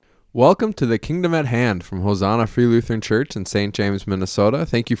Welcome to the Kingdom at Hand from Hosanna Free Lutheran Church in St. James, Minnesota.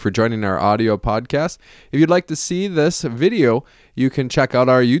 Thank you for joining our audio podcast. If you'd like to see this video, you can check out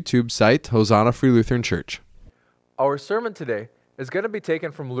our YouTube site, Hosanna Free Lutheran Church. Our sermon today is going to be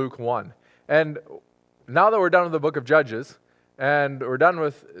taken from Luke 1. And now that we're done with the book of Judges, and we're done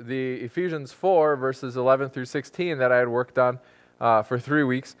with the Ephesians 4, verses 11 through 16 that I had worked on for 3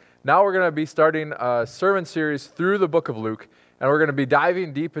 weeks, now we're going to be starting a sermon series through the book of Luke. And we're going to be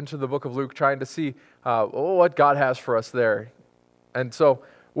diving deep into the book of Luke, trying to see what God has for us there. And so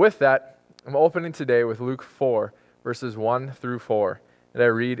with that, I'm opening today with Luke 4, verses 1 through 4. And I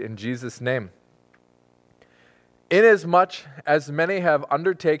read in Jesus' name. Inasmuch as many have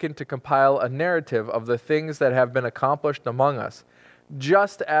undertaken to compile a narrative of the things that have been accomplished among us,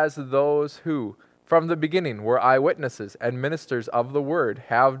 just as those who, from the beginning, were eyewitnesses and ministers of the word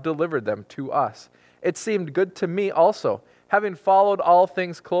have delivered them to us, it seemed good to me also, having followed all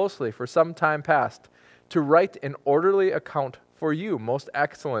things closely for some time past, to write an orderly account for you, most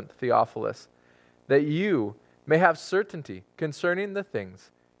excellent Theophilus, that you may have certainty concerning the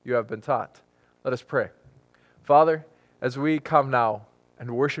things you have been taught. Let us pray. Father, as we come now and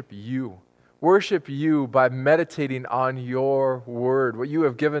worship you by meditating on your word, what you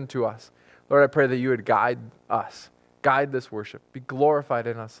have given to us. Lord, I pray that you would guide us, guide this worship, be glorified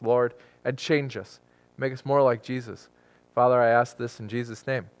in us, Lord, and change us, make us more like Jesus. Father, I ask this in Jesus'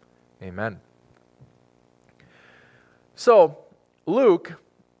 name. Amen. So, Luke,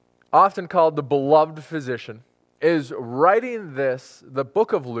 often called the beloved physician, is writing the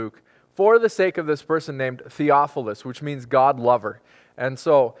book of Luke, for the sake of this person named Theophilus, which means God lover. And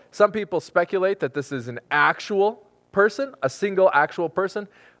so, some people speculate that this is an actual person, a single actual person.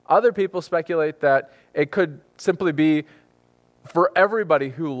 Other people speculate that it could simply be for everybody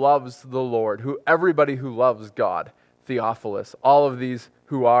who loves the Lord, everybody who loves God. Theophilus, all of these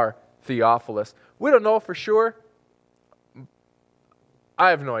who are Theophilus. We don't know for sure.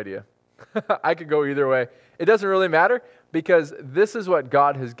 I have no idea. I could go either way. It doesn't really matter because this is what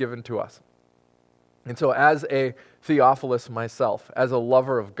God has given to us. And so as a Theophilus myself, as a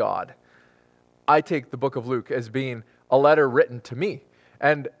lover of God, I take the book of Luke as being a letter written to me.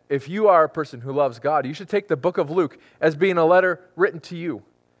 And if you are a person who loves God, you should take the book of Luke as being a letter written to you,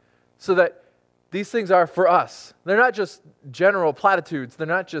 so that these things are for us. They're not just general platitudes. They're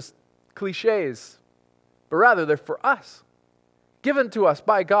not just cliches, but rather they're for us, given to us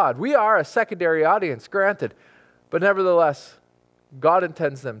by God. We are a secondary audience, granted, but nevertheless, God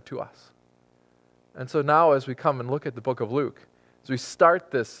intends them to us. And so now as we come and look at the book of Luke, as we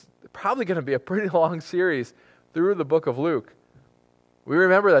start this, probably going to be a pretty long series through the book of Luke, we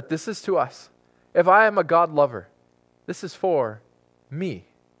remember that this is to us. If I am a God lover, this is for me.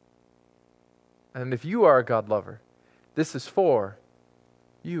 And if you are a God lover, this is for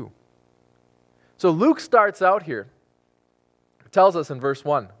you. So Luke starts out here. It tells us in verse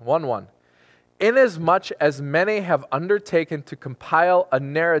 1:1, inasmuch as many have undertaken to compile a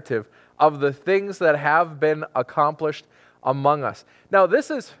narrative of the things that have been accomplished among us. Now,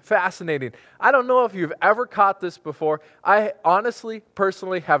 this is fascinating. I don't know if you've ever caught this before. I honestly,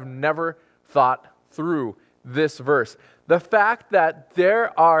 personally have never thought through this verse. The fact that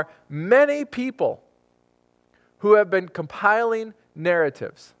there are many people who have been compiling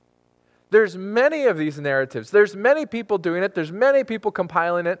narratives. There's many of these narratives. There's many people doing it. There's many people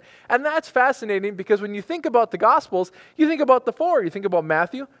compiling it. And that's fascinating because when you think about the Gospels, you think about the four. You think about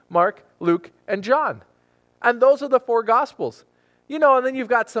Matthew, Mark, Luke, and John. And those are the four Gospels. And then you've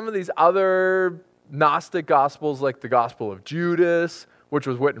got some of these other Gnostic Gospels like the Gospel of Judas, which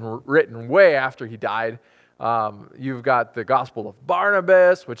was written way after he died. You've got the Gospel of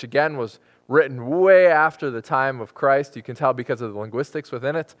Barnabas, which again was written way after the time of Christ. You can tell because of the linguistics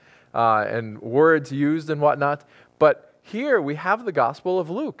within it and words used and whatnot. But here we have the Gospel of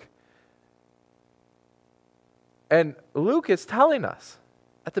Luke. And Luke is telling us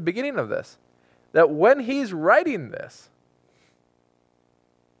at the beginning of this that when he's writing this,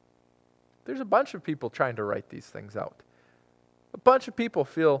 there's a bunch of people trying to write these things out. A bunch of people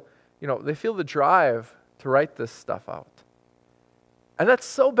feel the drive to write this stuff out. And that's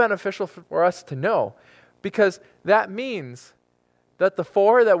so beneficial for us to know because that means that the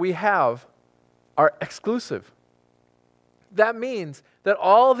four that we have are exclusive. That means that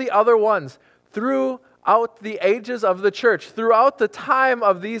all the other ones throughout the ages of the church, throughout the time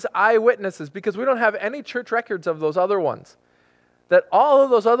of these eyewitnesses, because we don't have any church records of those other ones, that all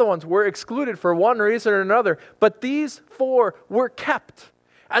of those other ones were excluded for one reason or another, but these four were kept.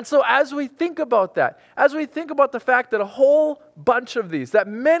 And so as we think about that, as we think about the fact that a whole bunch of these, that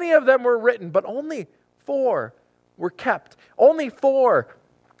many of them were written, but only four were kept. Only four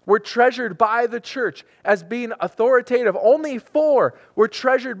were treasured by the church as being authoritative. Only 4 were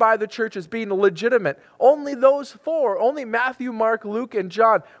treasured by the church as being legitimate. Only those 4, only Matthew, Mark, Luke, and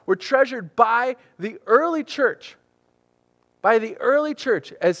John were treasured by the early church. By the early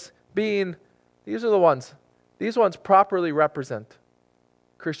church as being, these ones properly represent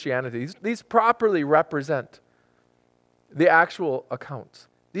Christianity. These properly represent the actual accounts.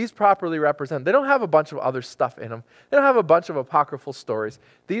 These properly represent. They don't have a bunch of other stuff in them. They don't have a bunch of apocryphal stories.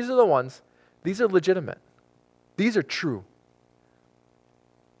 These are the ones, these are legitimate. These are true.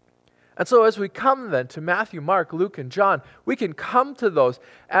 And so as we come then to Matthew, Mark, Luke, and John, we can come to those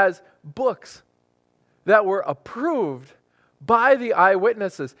as books that were approved by the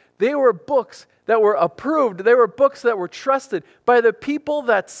eyewitnesses. They were books that were approved. They were books that were trusted by the people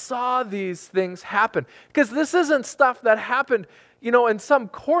that saw these things happen. Because this isn't stuff that happened, in some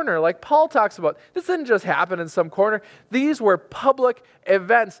corner, like Paul talks about. This didn't just happen in some corner. These were public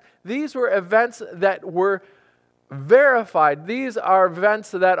events. These were events that were verified. These are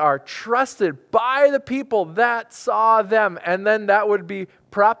events that are trusted by the people that saw them, and then that would be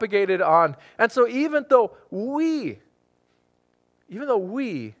propagated on. And so even though we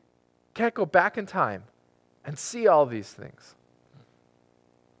can't go back in time and see all these things,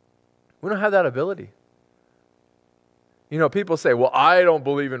 we don't have that ability. People say, well, I don't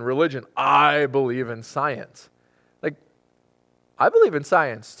believe in religion. I believe in science. Like, I believe in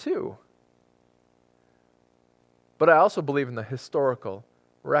science too. But I also believe in the historical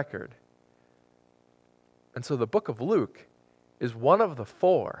record. And so the book of Luke is one of the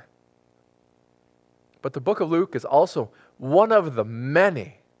 4. But the book of Luke is also one of the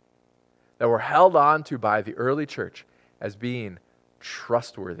many that were held on to by the early church as being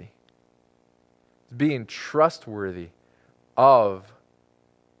trustworthy. Being trustworthy of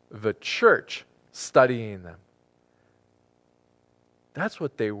the church studying them. That's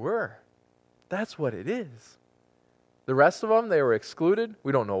what they were. That's what it is. The rest of them, they were excluded.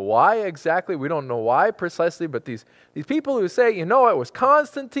 We don't know why exactly. We don't know why precisely, but these people who say, it was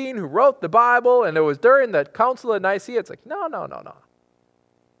Constantine who wrote the Bible and it was during the Council of Nicaea, it's like, no.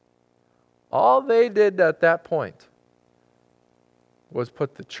 All they did at that point was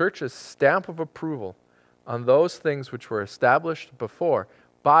put the church's stamp of approval on those things which were established before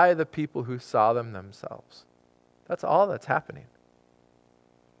by the people who saw them themselves. That's all that's happening.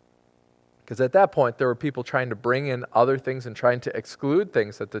 Because at that point, there were people trying to bring in other things and trying to exclude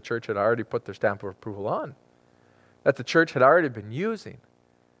things that the church had already put their stamp of approval on, that the church had already been using.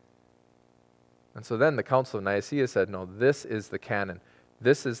 And so then the Council of Nicaea said, no, this is the canon.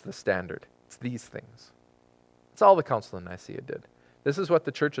 This is the standard. It's these things. That's all the Council of Nicaea did. This is what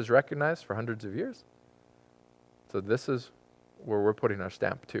the church has recognized for hundreds of years. So this is where we're putting our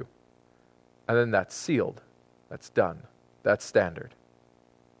stamp too. And then that's sealed. That's done. That's standard.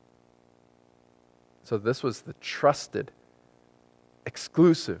 So this was the trusted,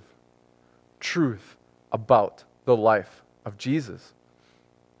 exclusive truth about the life of Jesus.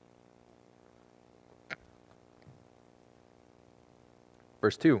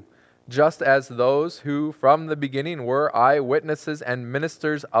 Verse 2, just as those who from the beginning were eyewitnesses and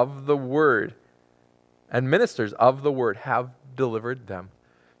ministers of the word, have delivered them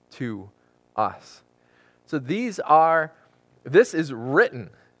to us. So this is written.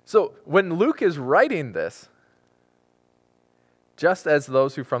 So when Luke is writing this, just as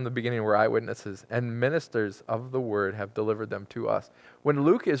those who from the beginning were eyewitnesses and ministers of the word have delivered them to us. When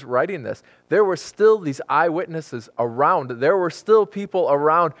Luke is writing this, there were still these eyewitnesses around. There were still people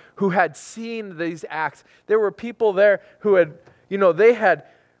around who had seen these acts. There were people there who had,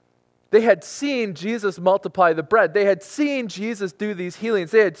 they had seen Jesus multiply the bread. They had seen Jesus do these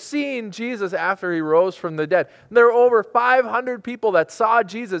healings. They had seen Jesus after he rose from the dead. And there were over 500 people that saw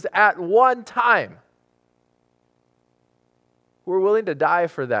Jesus at one time. We're willing to die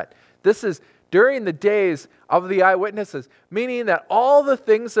for that. This is during the days of the eyewitnesses, meaning that all the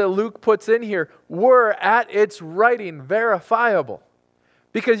things that Luke puts in here were at its writing verifiable.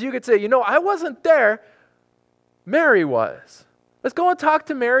 Because you could say, I wasn't there. Mary was. Let's go and talk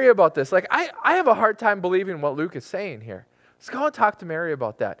to Mary about this. Like, I have a hard time believing what Luke is saying here. Let's go and talk to Mary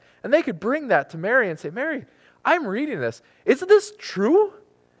about that. And they could bring that to Mary and say, Mary, I'm reading this. Is this true?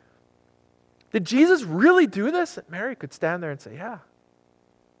 Did Jesus really do this? And Mary could stand there and say, yeah.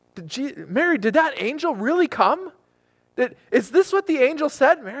 Mary, did that angel really come? Is this what the angel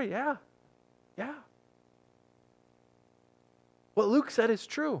said? Mary, yeah. Yeah. What Luke said is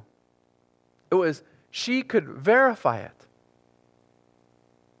true. She could verify it.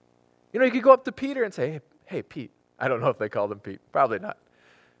 You could go up to Peter and say, hey, Pete. I don't know if they called him Pete. Probably not.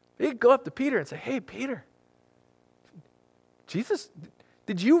 You could go up to Peter and say, hey, Peter. Jesus,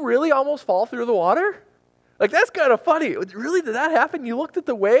 did you really almost fall through the water? Like, that's kind of funny. Really, did that happen? You looked at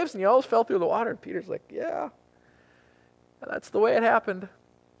the waves and you almost fell through the water. And Peter's like, yeah, that's the way it happened.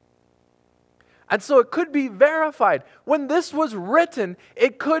 And so it could be verified. When this was written,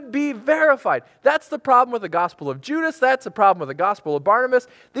 it could be verified. That's the problem with the Gospel of Judas. That's the problem with the Gospel of Barnabas.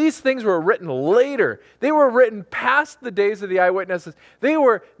 These things were written later. They were written past the days of the eyewitnesses. They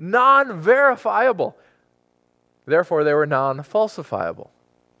were non-verifiable. Therefore, they were non-falsifiable.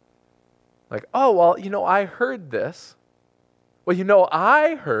 Like, oh, well, I heard this. Well,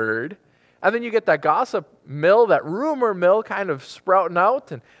 I heard. And then you get that gossip mill, that rumor mill kind of sprouting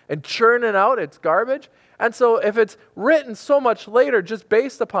out and churning out its garbage. And so if it's written so much later just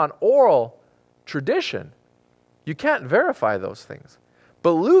based upon oral tradition, you can't verify those things.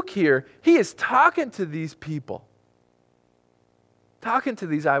 But Luke here, he is talking to these people, talking to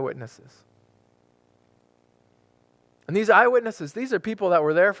these eyewitnesses. And these eyewitnesses, these are people that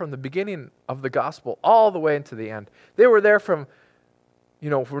were there from the beginning of the gospel all the way into the end. They were there from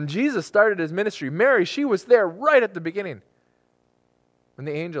when Jesus started his ministry. Mary, she was there right at the beginning when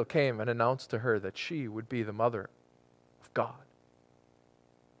the angel came and announced to her that she would be the mother of God,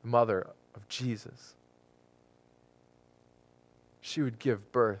 the mother of Jesus. She would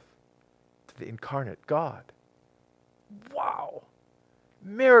give birth to the incarnate God. Wow.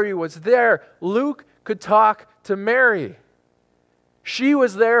 Mary was there. Luke could talk to Mary. She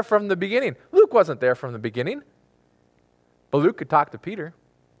was there from the beginning. Luke wasn't there from the beginning. But Luke could talk to Peter.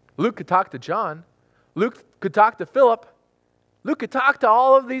 Luke could talk to John. Luke could talk to Philip. Luke could talk to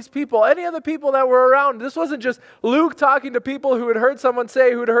all of these people, any of the people that were around. This wasn't just Luke talking to people who had heard someone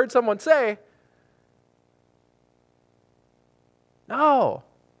say. No.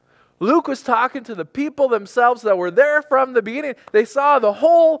 Luke was talking to the people themselves that were there from the beginning. They saw the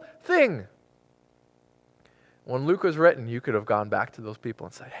whole thing. When Luke was written, you could have gone back to those people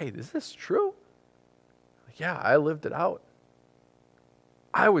and said, hey, is this true? Yeah, I lived it out.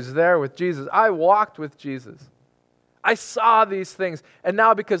 I was there with Jesus. I walked with Jesus. I saw these things. And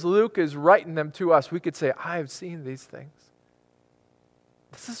now because Luke is writing them to us, we could say, I have seen these things.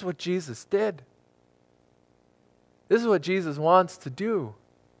 This is what Jesus did. This is what Jesus wants to do.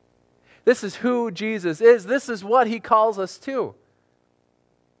 This is who Jesus is. This is what he calls us to.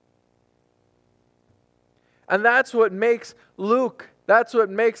 And that's what makes Luke, that's what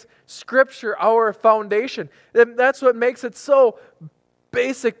makes Scripture our foundation. And that's what makes it so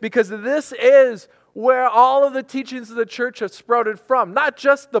basic, because this is where all of the teachings of the church have sprouted from. Not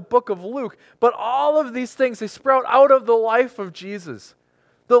just the book of Luke, but all of these things, they sprout out of the life of Jesus.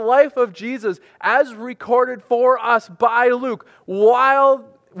 The life of Jesus as recorded for us by Luke while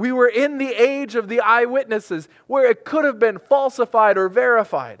we were in the age of the eyewitnesses, where it could have been falsified or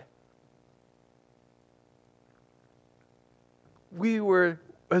verified.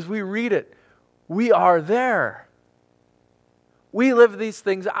 As we read it, we are there. We live these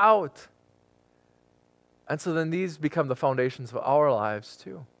things out. And so then these become the foundations of our lives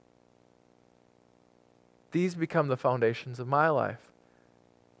too. These become the foundations of my life.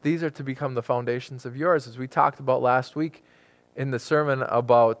 These are to become the foundations of yours, as we talked about last week in the sermon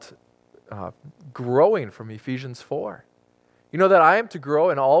about growing from Ephesians 4. You know that I am to grow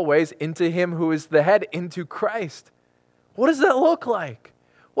in all ways into Him who is the head, into Christ. What does that look like?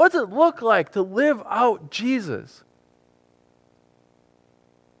 What does it look like to live out Jesus?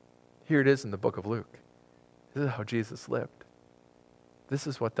 Here it is in the book of Luke. This is how Jesus lived. This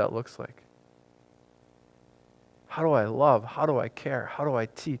is what that looks like. How do I love? How do I care? How do I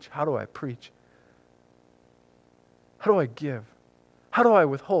teach? How do I preach? How do I give? How do I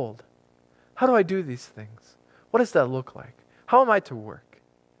withhold? How do I do these things? What does that look like? How am I to work?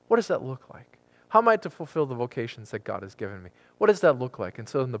 What does that look like? How am I to fulfill the vocations that God has given me? What does that look like? And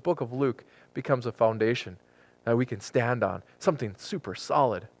so in the book of Luke becomes a foundation that we can stand on, something super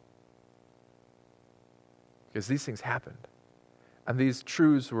solid. Because these things happened. And these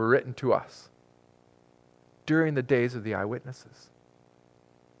truths were written to us during the days of the eyewitnesses.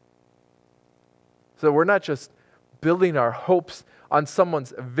 So we're not just building our hopes on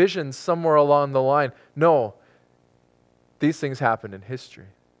someone's vision somewhere along the line. No, these things happened in history.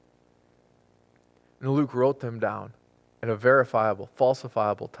 And Luke wrote them down in a verifiable,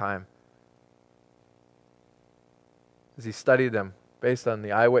 falsifiable time as he studied them based on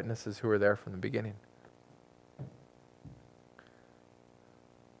the eyewitnesses who were there from the beginning.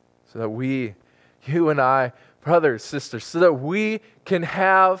 So that we, you and I, brothers, sisters, so that we can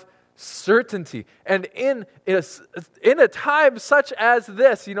have certainty. And in a time such as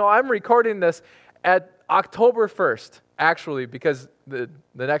this, I'm recording this at October 1st, actually, because the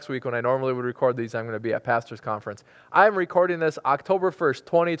next week when I normally would record these, I'm going to be at Pastor's Conference. I'm recording this October 1st,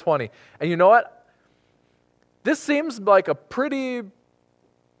 2020. And you know what? This seems like a pretty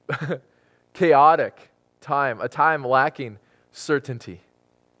chaotic time, a time lacking certainty.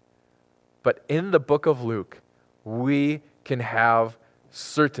 But in the book of Luke, we can have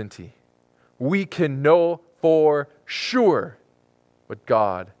certainty. We can know for sure what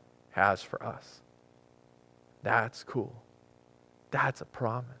God has for us. That's cool. That's a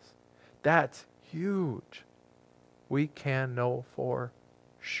promise. That's huge. We can know for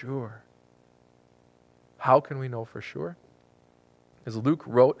sure. How can we know for sure? As Luke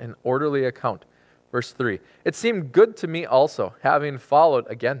wrote an orderly account. Verse 3, it seemed good to me also, having followed,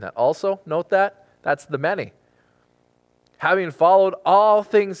 again, that also, note that, that's the many. Having followed all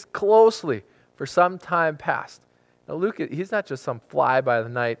things closely for some time past. Now Luke, he's not just some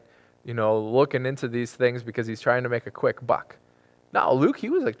fly-by-the-night, looking into these things because he's trying to make a quick buck. No, Luke, he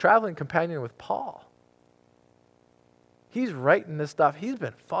was a traveling companion with Paul. He's writing this stuff. He's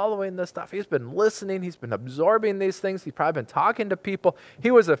been following this stuff. He's been listening. He's been absorbing these things. He's probably been talking to people.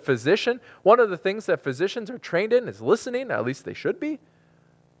 He was a physician. One of the things that physicians are trained in is listening, at least they should be.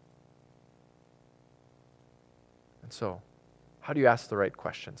 And so, how do you ask the right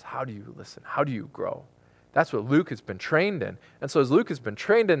questions? How do you listen? How do you grow? That's what Luke has been trained in. And so as Luke has been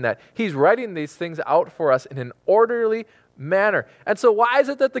trained in that, he's writing these things out for us in an orderly manner. And so why is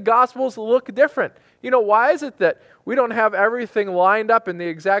it that the Gospels look different? Why is it that we don't have everything lined up in the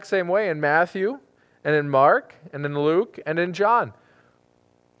exact same way in Matthew and in Mark and in Luke and in John?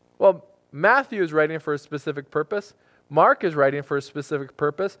 Well, Matthew is writing for a specific purpose. Mark is writing for a specific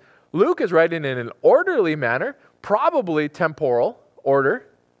purpose. Luke is writing in an orderly manner, probably temporal order.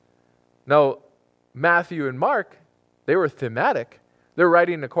 Now, Matthew and Mark, they were thematic. They're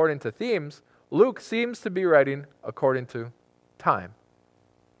writing according to themes. Luke seems to be writing according to time,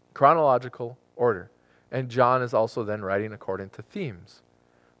 chronological order. And John is also then writing according to themes.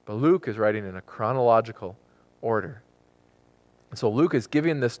 But Luke is writing in a chronological order. And so Luke is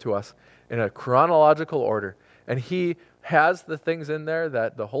giving this to us in a chronological order. And he has the things in there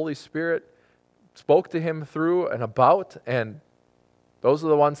that the Holy Spirit spoke to him through and about, and those are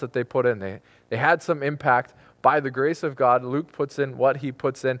the ones that they put in. They had some impact by the grace of God. Luke puts in what he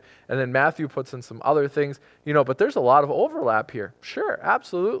puts in, and then Matthew puts in some other things. But there's a lot of overlap here. Sure,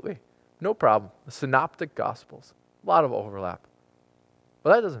 absolutely. No problem. The Synoptic Gospels, a lot of overlap.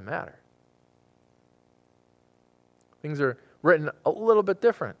 But that doesn't matter. Things are written a little bit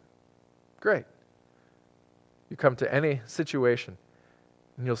different. Great. You come to any situation,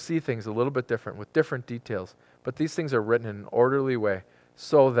 and you'll see things a little bit different with different details. But these things are written in an orderly way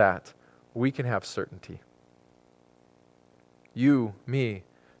so that we can have certainty. You, me,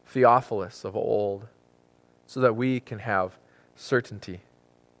 Theophilus of old, so that we can have certainty.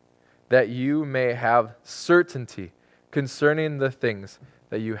 That you may have certainty concerning the things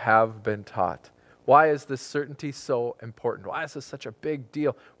that you have been taught. Why is this certainty so important? Why is this such a big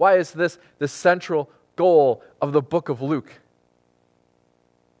deal? Why is this the central goal of the book of Luke?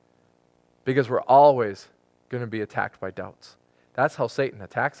 Because we're always going to be attacked by doubts. That's how Satan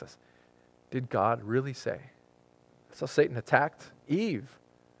attacks us. Did God really say? That's how Satan attacked Eve.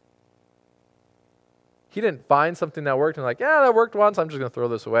 He didn't find something that worked and that worked once, I'm just going to throw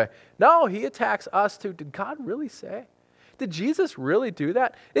this away. No, he attacks us too. Did God really say? Did Jesus really do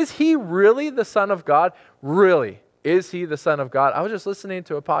that? Is he really the Son of God? Really? Is he the Son of God? I was just listening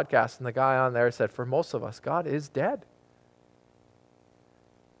to a podcast, and the guy on there said, for most of us, God is dead.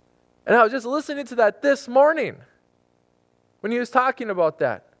 And I was just listening to that this morning when he was talking about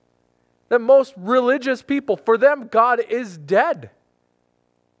that. That most religious people, for them, God is dead.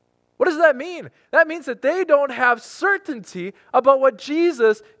 What does that mean? That means that they don't have certainty about what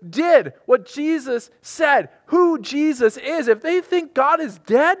Jesus did, what Jesus said, who Jesus is. If they think God is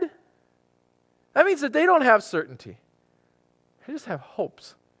dead, that means that they don't have certainty. They just have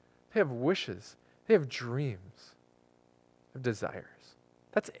hopes. They have wishes. They have dreams. They have desires.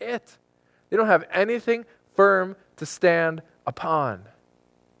 That's it. They don't have anything firm to stand upon.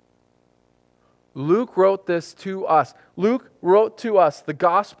 Luke wrote this to us. Luke wrote to us the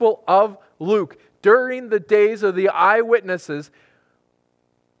Gospel of Luke during the days of the eyewitnesses.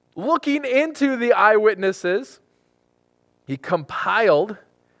 Looking into the eyewitnesses, he compiled,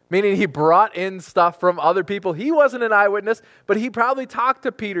 meaning he brought in stuff from other people. He wasn't an eyewitness, but he probably talked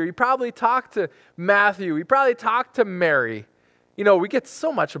to Peter. He probably talked to Matthew. He probably talked to Mary. We get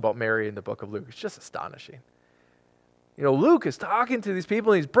so much about Mary in the book of Luke. It's just astonishing. Luke is talking to these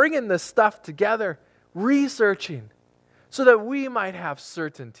people, and he's bringing this stuff together, researching, so that we might have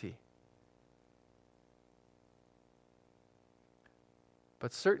certainty.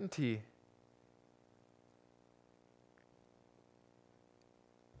 But certainty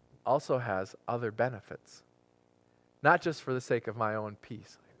also has other benefits, not just for the sake of my own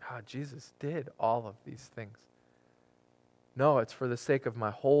peace. Jesus did all of these things. No, it's for the sake of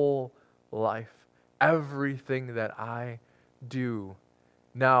my whole life. Everything that I do.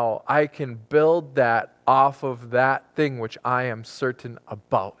 Now, I can build that off of that thing which I am certain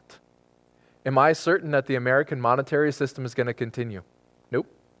about. Am I certain that the American monetary system is going to continue? Nope.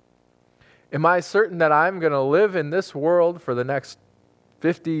 Am I certain that I'm going to live in this world for the next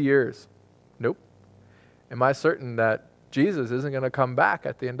 50 years? Nope. Am I certain that Jesus isn't going to come back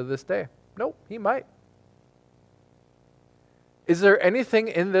at the end of this day? Nope, he might. Is there anything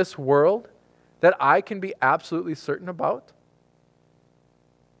in this world that I can be absolutely certain about?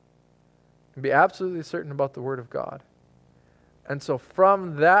 I can be absolutely certain about the Word of God. And so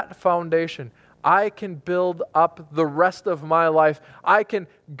from that foundation, I can build up the rest of my life. I can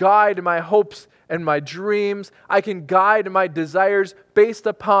guide my hopes and my dreams. I can guide my desires based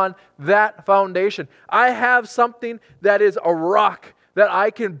upon that foundation. I have something that is a rock that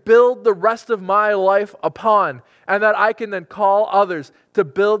I can build the rest of my life upon, and that I can then call others to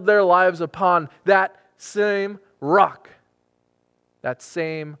build their lives upon that same rock. That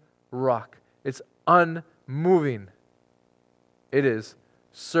same rock. It's unmoving. It is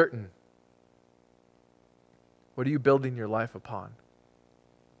certain. What are you building your life upon?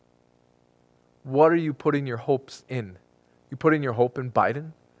 What are you putting your hopes in? You putting your hope in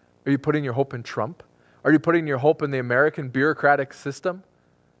Biden? Are you putting your hope in Trump? Are you putting your hope in the American bureaucratic system?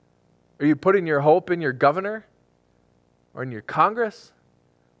 Are you putting your hope in your governor? Or in your Congress?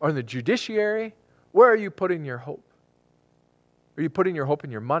 Or in the judiciary? Where are you putting your hope? Are you putting your hope in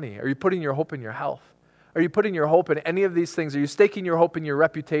your money? Are you putting your hope in your health? Are you putting your hope in any of these things? Are you staking your hope in your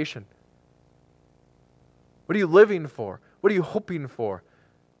reputation? What are you living for? What are you hoping for?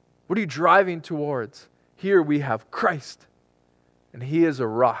 What are you driving towards? Here we have Christ, and He is a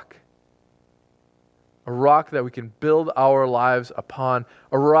rock. A rock that we can build our lives upon.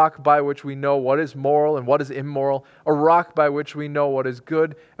 A rock by which we know what is moral and what is immoral. A rock by which we know what is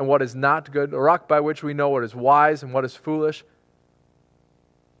good and what is not good. A rock by which we know what is wise and what is foolish.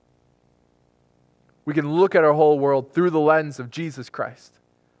 We can look at our whole world through the lens of Jesus Christ,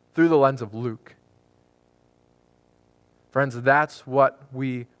 through the lens of Luke. Friends, that's what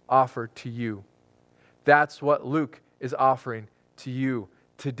we offer to you. That's what Luke is offering to you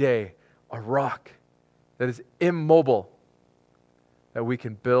today. A rock that is immobile, that we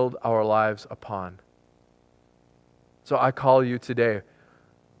can build our lives upon. So I call you today,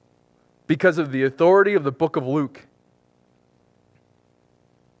 because of the authority of the book of Luke,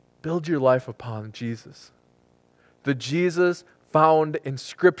 build your life upon Jesus. The Jesus found in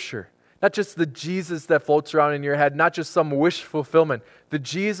Scripture. Not just the Jesus that floats around in your head, not just some wish fulfillment. The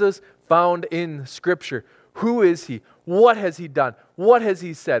Jesus found in Scripture. Who is He? What has He done? What has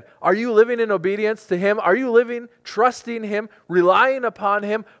He said? Are you living in obedience to Him? Are you living trusting Him, relying upon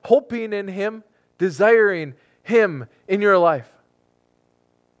Him, hoping in Him, desiring Him in your life?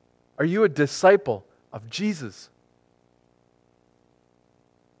 Are you a disciple of Jesus?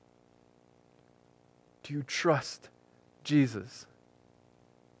 Do you trust Jesus?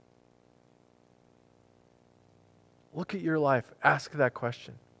 Look at your life. Ask that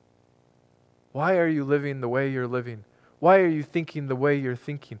question. Why are you living the way you're living? Why are you thinking the way you're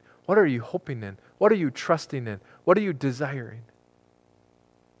thinking? What are you hoping in? What are you trusting in? What are you desiring?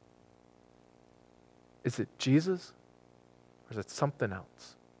 Is it Jesus? Or is it something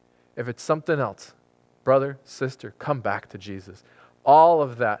else? If it's something else, brother, sister, come back to Jesus. All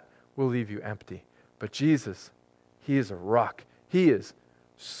of that will leave you empty. But Jesus, He is a rock. He is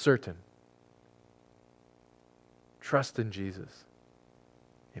certain. Trust in Jesus.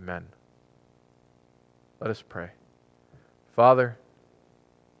 Amen. Let us pray. Father,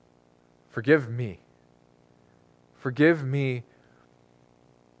 forgive me. Forgive me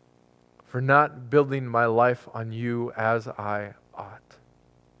for not building my life on You as I ought.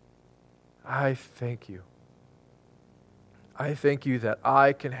 I thank You. I thank You that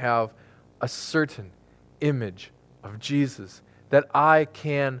I can have a certain image of Jesus, that I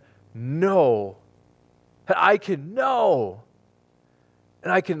can know, and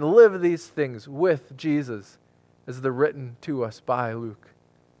I can live these things with Jesus as they're written to us by Luke.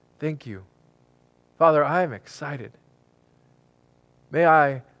 Thank You. Father, I am excited. May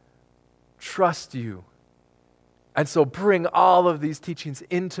I trust You, and so bring all of these teachings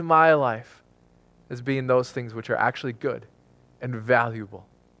into my life as being those things which are actually good and valuable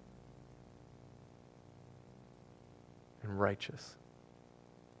and righteous.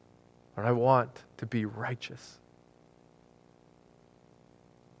 Lord, I want to be righteous.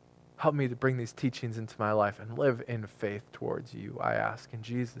 Help me to bring these teachings into my life and live in faith towards you, I ask in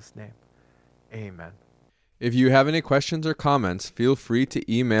Jesus' name. Amen. If you have any questions or comments, feel free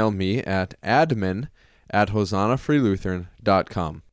to email me at admin@hosannafreelutheran.com.